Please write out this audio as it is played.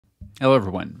Hello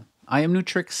everyone, I am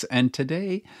Nu-Trix, and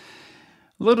today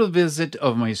a little visit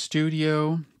of my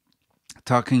studio,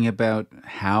 talking about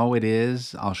how it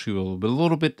is. I'll show you a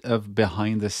little bit of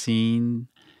behind the scene,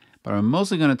 but I'm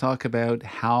mostly going to talk about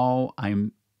how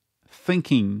I'm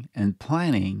thinking and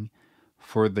planning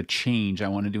for the change I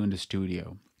want to do in the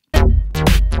studio.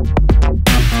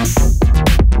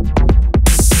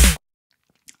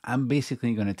 I'm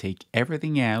basically going to take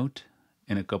everything out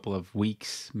in a couple of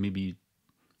weeks, maybe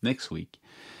next week.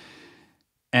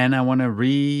 And I want to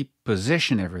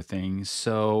reposition everything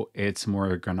so it's more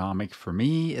ergonomic for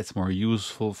me, it's more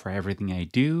useful for everything I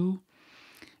do.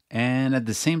 And at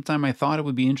the same time, I thought it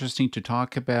would be interesting to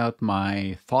talk about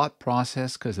my thought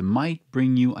process, because it might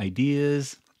bring you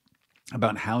ideas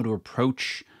about how to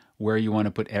approach where you want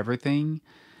to put everything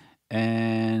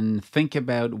and think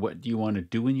about what you want to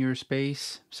do in your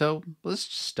space. So let's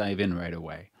just dive in right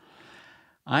away.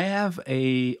 I have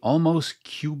a almost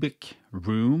cubic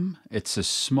room. It's a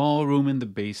small room in the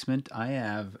basement. I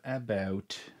have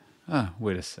about,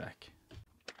 wait a sec.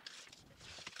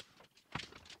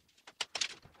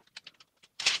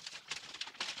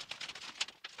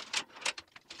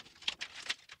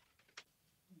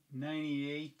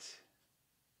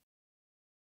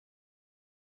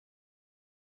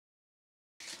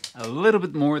 A little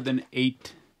bit more than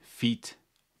 8 feet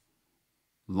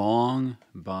long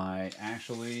by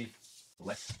actually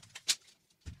less,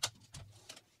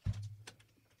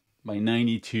 by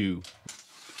 92.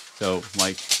 So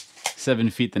like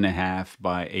 7.5 feet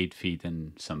by 8 feet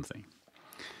and something.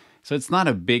 So it's not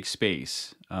a big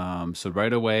space. So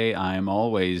right away, I'm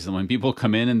always, when people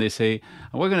come in and they say,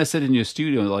 we're going to sit in your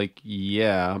studio, like,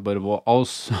 yeah, but it will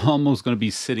also almost going to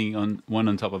be sitting on one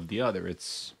on top of the other.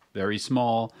 It's very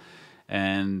small.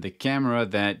 And the camera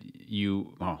that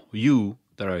you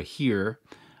that are here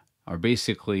are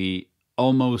basically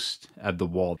almost at the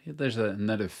wall. There's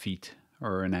another feet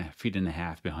or a feet and a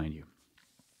half behind you.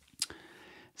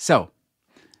 So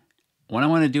what I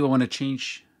want to do, I want to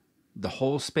change the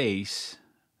whole space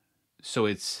so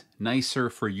it's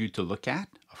nicer for you to look at.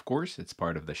 Of course, it's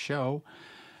part of the show,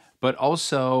 but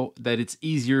also that it's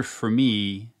easier for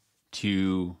me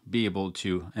to be able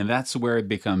to, and that's where it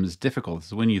becomes difficult,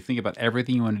 is when you think about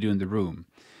everything you want to do in the room.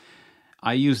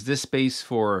 I use this space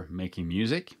for making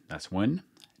music, that's one.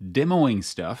 Demoing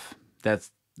stuff,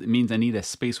 it means I need a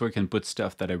space where I can put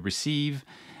stuff that I receive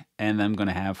and I'm going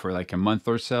to have for like a month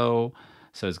or so.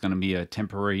 So it's going to be a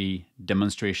temporary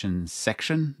demonstration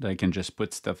section that I can just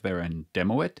put stuff there and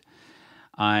demo it.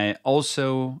 I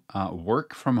also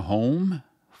work from home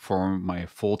for my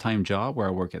full-time job where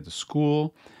I work at the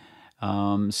school.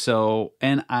 And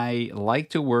I like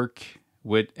to work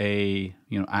with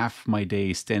half my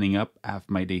day standing up, half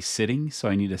my day sitting. So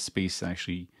I need a space that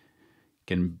actually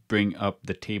can bring up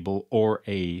the table or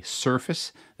a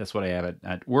surface. That's what I have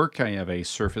at work. I have a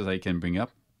surface I can bring up.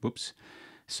 Whoops.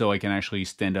 So I can actually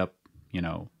stand up,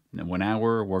 1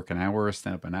 hour, work an hour,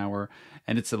 stand up an hour,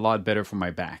 and it's a lot better for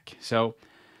my back. So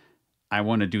I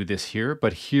want to do this here,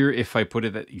 but here, if I put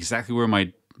it at exactly where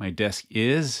my desk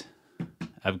is,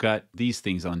 I've got these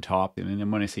things on top. And then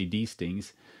when I say these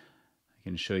things, I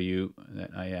can show you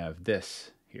that I have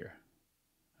this here.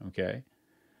 Okay.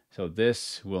 So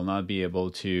this will not be able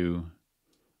to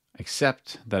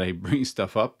accept that I bring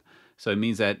stuff up. So it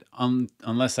means that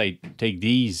unless I take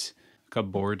these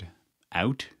cupboard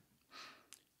out,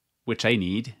 which I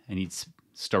need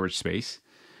storage space,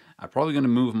 I'm probably going to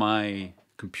move my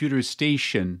computer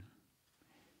station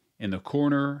in the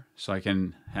corner so I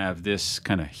can have this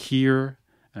kind of here.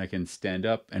 And I can stand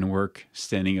up and work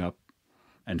standing up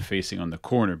and facing on the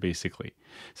corner, basically.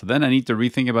 So then I need to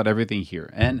rethink about everything here.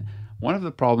 And one of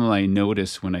the problems I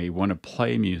notice when I want to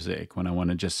play music, when I want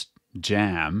to just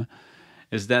jam,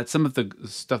 is that some of the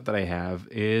stuff that I have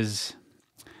is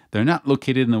they're not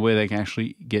located in the way that I can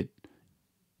actually get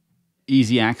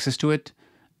easy access to it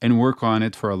and work on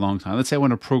it for a long time. Let's say I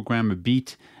want to program a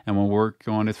beat and we'll work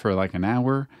on it for like an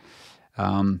hour.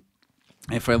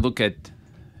 If I look at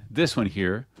this one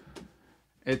here,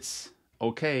 it's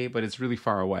okay, but it's really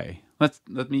far away.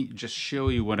 Let me just show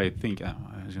you what I think. I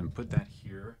was going to put that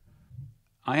here.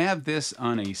 I have this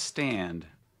on a stand,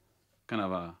 kind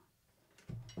of a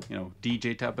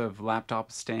DJ type of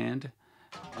laptop stand,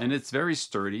 and it's very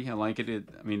sturdy. I like it.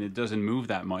 It doesn't move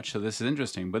that much, so this is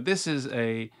interesting. But this is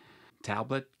a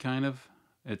tablet kind of.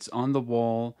 It's on the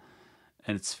wall,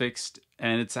 and it's fixed,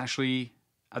 and it's actually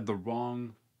at the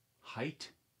wrong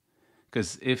height.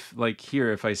 Because if, like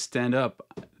here, if I stand up,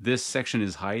 this section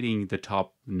is hiding the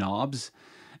top knobs.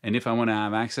 And if I want to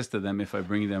have access to them, if I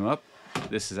bring them up,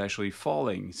 this is actually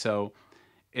falling. So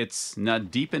it's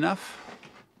not deep enough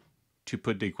to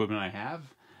put the equipment I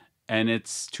have, and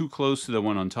it's too close to the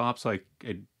one on top, so I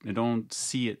don't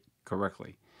see it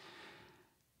correctly.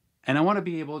 And I want to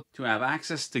be able to have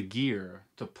access to gear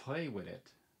to play with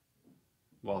it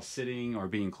while sitting or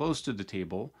being close to the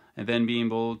table, and then being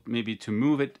able maybe to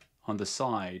move it on the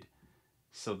side,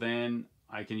 so then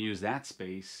I can use that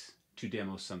space to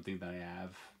demo something that I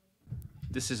have.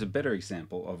 This is a better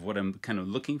example of what I'm kind of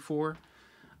looking for.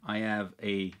 I have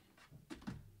a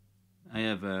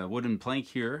wooden plank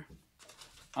here.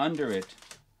 Under it,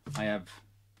 I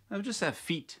just have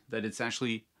feet that it's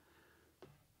actually,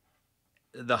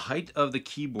 the height of the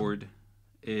keyboard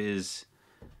is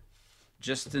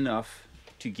just enough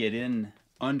to get in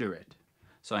under it.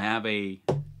 So I have a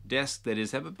desk that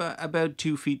is about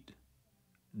 2 feet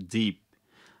deep.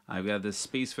 I've got the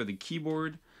space for the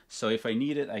keyboard, so if I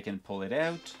need it, I can pull it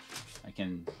out. I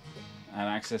can have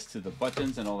access to the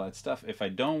buttons and all that stuff. If I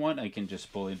don't want, I can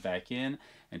just pull it back in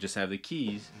and just have the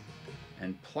keys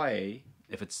and play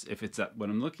if it's what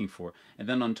I'm looking for. And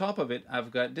then on top of it,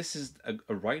 I've got, this is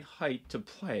a right height to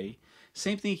play.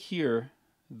 Same thing here.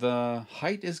 The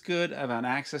height is good. I've got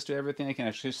access to everything. I can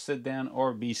actually sit down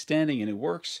or be standing and it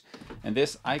works. And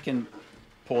this I can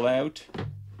pull out.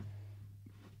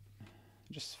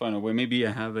 Just find a way. Maybe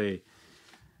I have a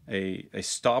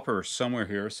stopper somewhere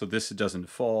here so this doesn't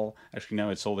fall. Actually, now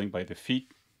it's holding by the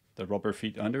feet, the rubber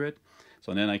feet under it.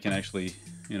 So then I can actually,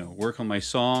 work on my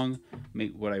song,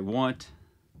 make what I want.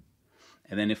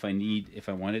 And then if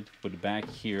I wanted to put it back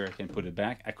here, I can put it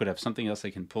back. I could have something else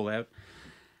I can pull out.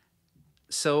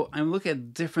 So I'm looking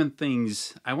at different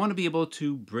things. I want to be able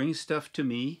to bring stuff to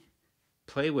me,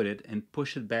 play with it, and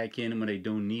push it back in when I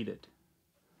don't need it.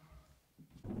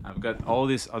 I've got all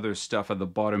this other stuff at the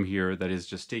bottom here that is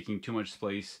just taking too much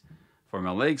space for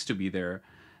my legs to be there.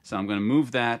 So I'm going to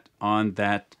move that on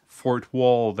that fourth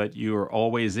wall that you're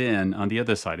always in on the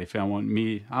other side. If I want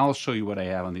me, I'll show you what I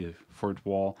have on the fourth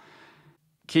wall.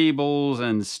 Cables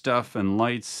and stuff and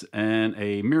lights and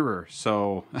a mirror.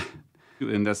 So,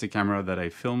 and that's the camera that I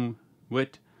film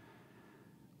with.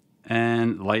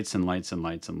 And lights and lights and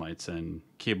lights and lights and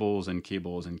cables and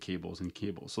cables and cables and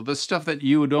cables. So the stuff that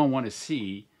you don't want to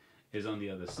see is on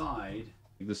the other side.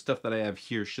 The stuff that I have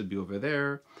here should be over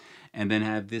there. And then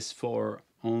have this for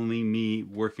only me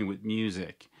working with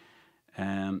music.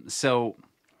 So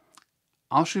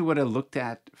I'll show you what I looked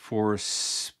at for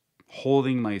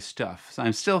holding my stuff. So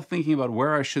I'm still thinking about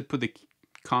where I should put the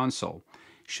console.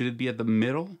 Should it be at the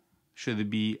middle? Should it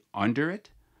be under it?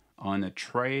 On a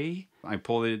tray? I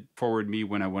pull it forward me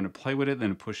when I want to play with it,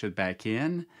 then push it back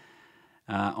in.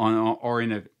 Or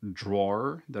in a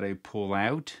drawer that I pull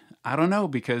out. I don't know,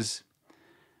 because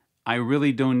I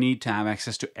really don't need to have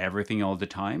access to everything all the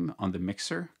time on the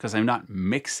mixer, because I'm not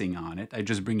mixing on it. I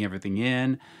just bring everything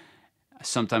in.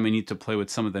 Sometimes I need to play with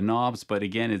some of the knobs, but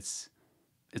again, it's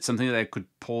something that I could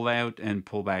pull out and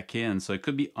pull back in. So it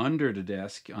could be under the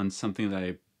desk on something that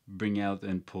I bring out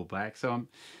and pull back. So I'm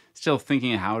still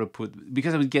thinking how to put,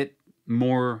 because I would get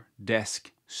more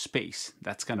desk space.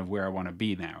 That's kind of where I want to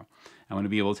be now. I want to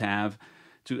be able to have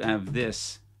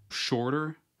this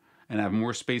shorter and have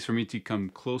more space for me to come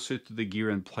closer to the gear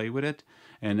and play with it,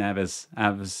 and have as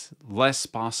less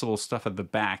possible stuff at the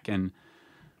back. And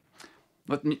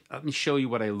let me show you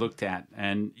what I looked at,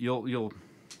 and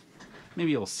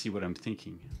maybe you'll see what I'm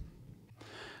thinking.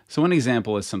 So one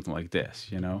example is something like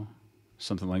this,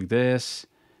 something like this,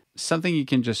 something you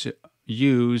can just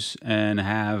use and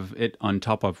have it on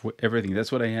top of everything.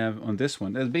 That's what I have on this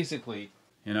one. That's basically,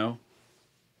 I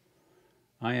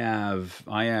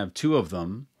have 2 of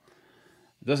them.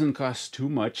 It doesn't cost too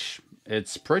much.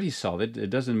 It's pretty solid. It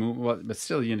doesn't move, well, but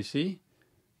still, see?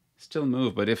 Still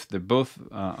move, but if they're both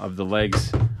of the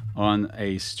legs on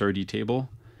a sturdy table,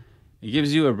 it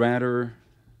gives you a rather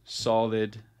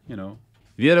solid,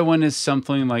 The other one is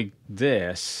something like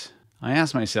this. I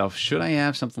asked myself, should I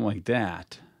have something like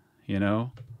that?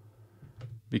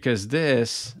 Because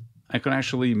this, I can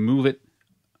actually move it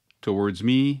towards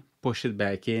me, push it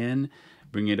back in,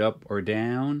 bring it up or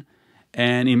down.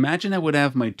 And imagine I would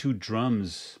have my 2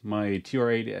 drums, my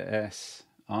TR-8S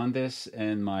on this,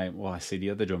 and I say the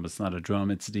other drum, it's not a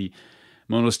drum, it's the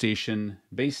monostation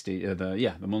bass station,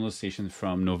 the monostation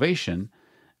from Novation.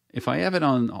 If I have it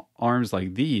on arms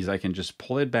like these, I can just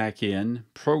pull it back in,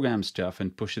 program stuff,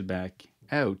 and push it back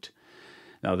out.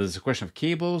 Now, there's a question of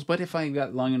cables, but if I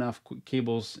got long enough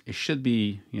cables, it should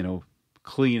be,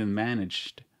 clean and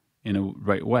managed in a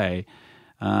right way.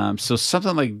 So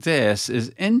something like this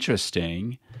is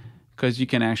interesting because you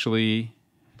can actually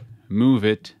move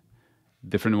it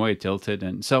different way, tilted.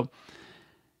 And so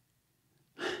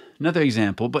Another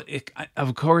example, but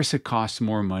of course it costs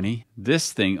more money.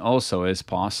 This thing also is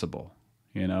possible.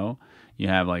 You know, you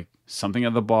have like something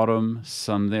at the bottom,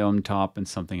 something on top, and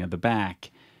something at the back,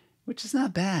 which is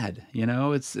not bad. You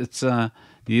know, it's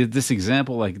this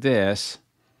example like this,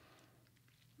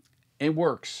 it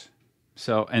works.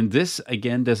 So, and this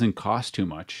again doesn't cost too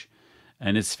much,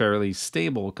 and it's fairly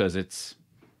stable because it's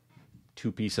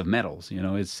two pieces of metals. You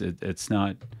know, it's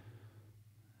not.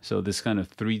 So this kind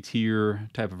of 3-tier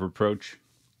type of approach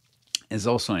is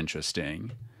also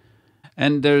interesting.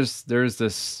 And there's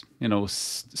this, you know,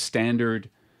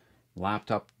 standard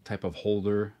laptop type of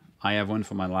holder. I have one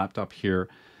for my laptop here.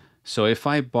 So if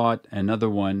I bought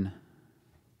another one,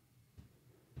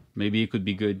 maybe it could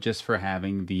be good just for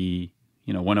having the,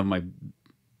 you know, one of my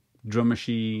drum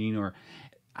machine, or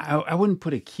I wouldn't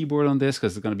put a keyboard on this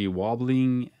because it's going to be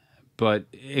wobbling. But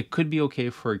it could be okay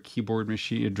for a keyboard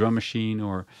machine, a drum machine,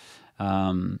 or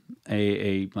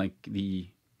a like the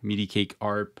MIDI cake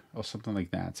ARP or something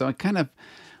like that. So I kind of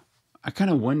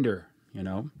wonder, you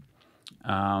know.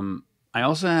 I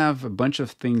also have a bunch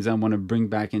of things I want to bring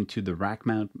back into the rack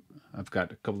mount. I've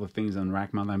got a couple of things on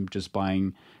rack mount. I'm just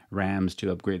buying RAMs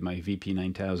to upgrade my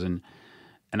VP9000,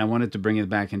 and I wanted to bring it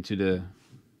back into the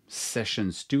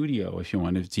session studio, if you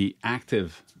want, it's the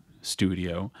active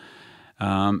studio.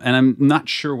 And I'm not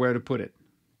sure where to put it.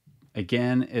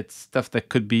 Again, it's stuff that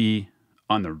could be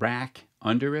on the rack,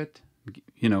 under it,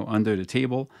 you know, under the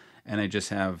table. And I just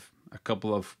have a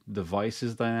couple of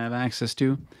devices that I have access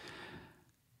to.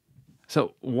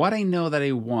 So what I know that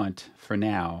I want for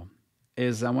now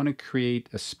is I want to create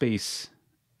a space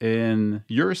in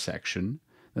your section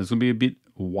that's going to be a bit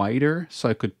wider, so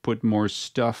I could put more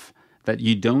stuff that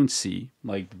you don't see,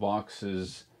 like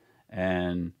boxes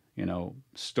and, you know,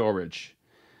 storage,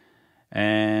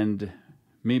 and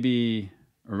maybe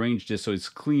arrange this so it's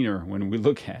cleaner when we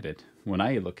look at it, when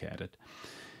I look at it.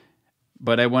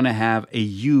 But I want to have a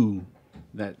U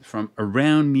that from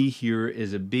around me here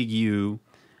is a big U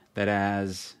that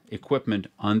has equipment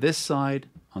on this side,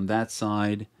 on that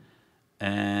side,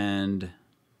 and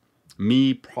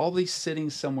me probably sitting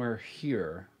somewhere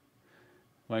here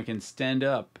where I can stand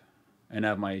up and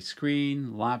have my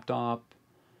screen, laptop.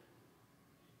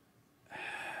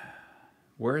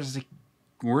 Where's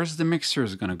the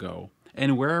mixers gonna go?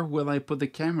 And where will I put the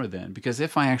camera then? Because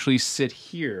if I actually sit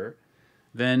here,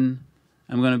 then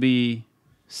I'm gonna be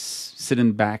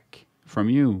sitting back from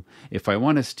you. If I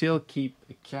want to still keep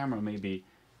a camera, maybe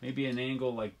an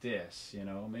angle like this, you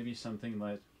know, maybe something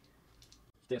like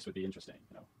this would be interesting.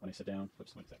 You know, when I sit down,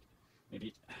 oops, wait a sec.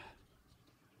 Maybe,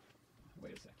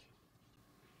 wait a sec.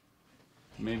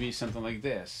 Maybe something like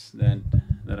this, then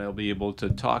that I'll be able to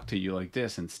talk to you like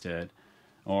this instead,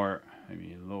 or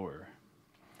maybe lower.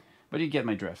 But you get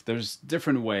my drift. There's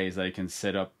different ways I can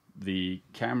set up the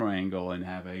camera angle and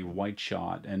have a wide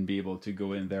shot and be able to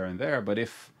go in there and there. But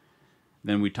if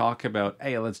then we talk about,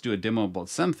 hey, let's do a demo about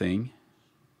something,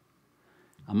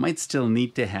 I might still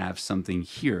need to have something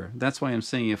here. That's why I'm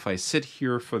saying if I sit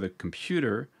here for the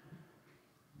computer,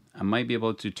 I might be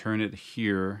able to turn it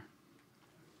here.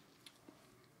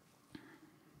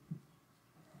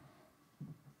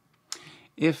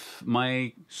 If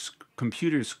my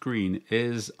computer screen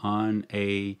is on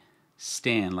a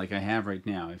stand like I have right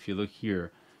now, if you look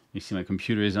here, you see my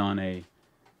computer is on a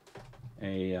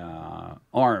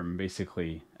arm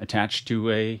basically attached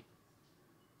to a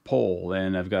pole,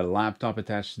 and I've got a laptop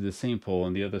attached to the same pole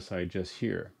on the other side just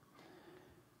here.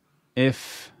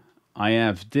 If I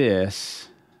have this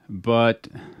but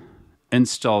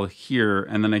install here,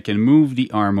 and then I can move the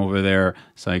arm over there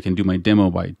so I can do my demo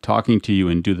by talking to you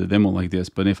and do the demo like this.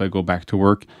 But if I go back to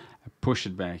work, I push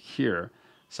it back here.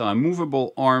 So a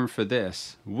movable arm for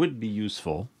this would be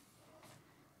useful.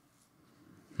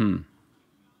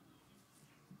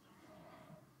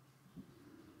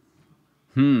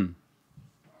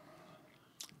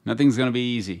 Nothing's gonna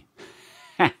be easy.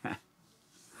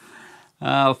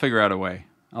 I'll figure out a way.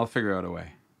 I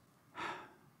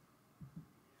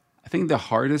think the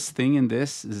hardest thing in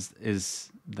this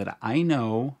is that I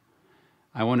know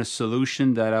I want a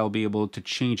solution that I'll be able to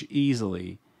change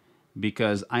easily,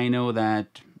 because I know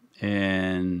that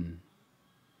in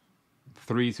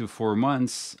 3 to 4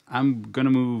 months, I'm going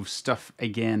to move stuff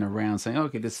again around saying,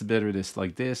 okay, this is better, this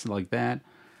like this, like that.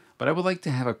 But I would like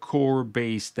to have a core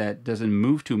base that doesn't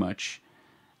move too much,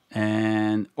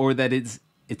 and or that it's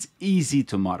easy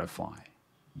to modify,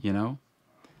 you know?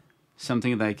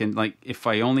 Something that I can, like, if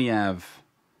I only have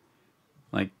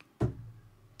like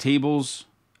tables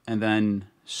and then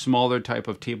smaller type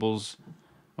of tables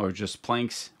or just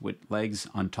planks with legs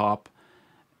on top,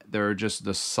 they're just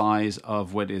the size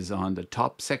of what is on the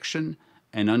top section,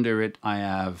 and under it I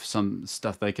have some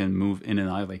stuff that I can move in and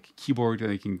out, like a keyboard that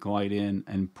I can glide in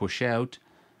and push out.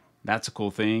 That's a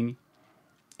cool thing.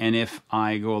 And if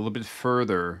I go a little bit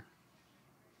further,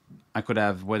 I could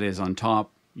have what is on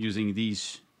top using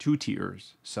these 2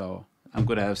 tiers. So I'm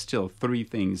going to have still 3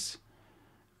 things,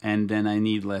 and then I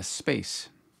need less space.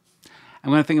 I'm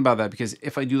going to think about that, because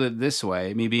if I do it this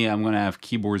way, maybe I'm going to have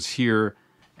keyboards here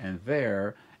and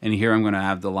there, and here I'm going to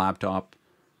have the laptop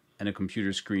and a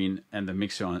computer screen and the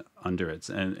mixer under it,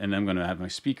 and I'm going to have my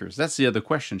speakers. That's the other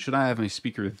question. Should I have my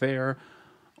speaker there,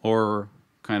 or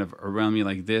kind of around me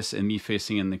like this and me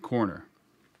facing in the corner?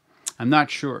 I'm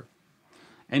not sure.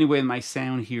 Anyway, my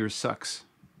sound here sucks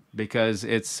because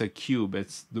it's a cube.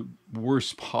 It's the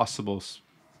worst possible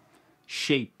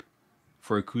shape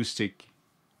for acoustic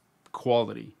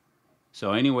quality.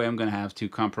 So anyway, I'm going to have to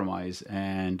compromise,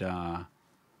 and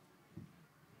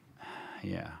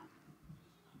yeah.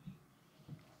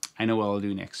 I know what I'll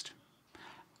do next.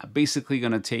 I'm basically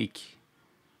going to take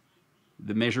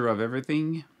the measure of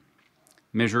everything,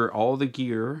 measure all the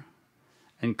gear,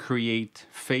 and create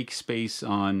fake space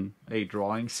on a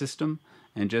drawing system,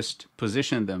 and just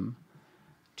position them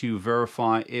to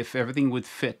verify if everything would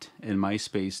fit in my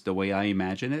space the way I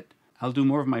imagine it. I'll do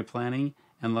more of my planning,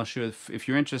 and if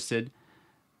you're interested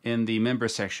in the member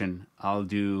section, I'll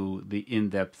do the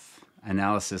in-depth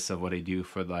analysis of what I do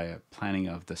for the planning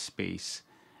of the space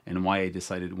and why I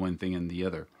decided one thing and the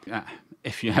other.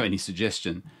 If you have any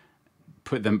suggestion,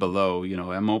 put them below. You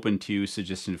know, I'm open to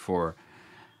suggestion for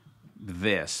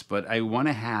this, but I want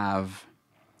to have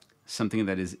something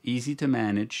that is easy to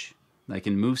manage. I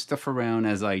can move stuff around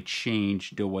as I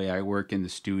change the way I work in the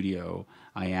studio.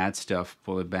 I add stuff,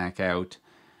 pull it back out,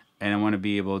 and I want to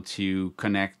be able to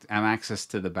have access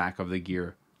to the back of the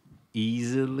gear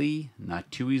easily, not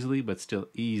too easily, but still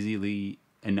easily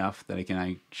enough that I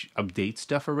can update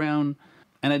stuff around.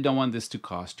 And I don't want this to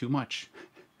cost too much.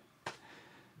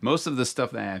 Most of the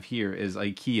stuff that I have here is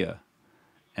IKEA,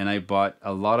 and I bought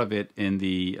a lot of it in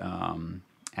the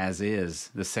as is,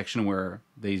 the section where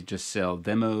they just sell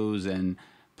demos and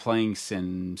planks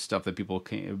and stuff that people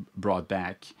brought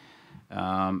back,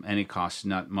 and it costs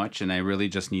not much, and I really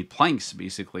just need planks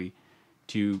basically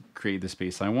to create the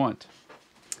space I want.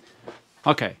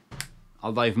 Okay,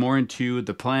 I'll dive more into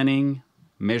the planning,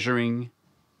 measuring,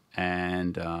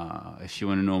 and if you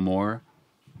want to know more,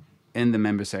 in the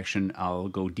member section I'll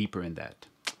go deeper in that.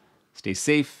 Stay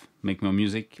safe, make more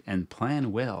music, and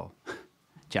plan well.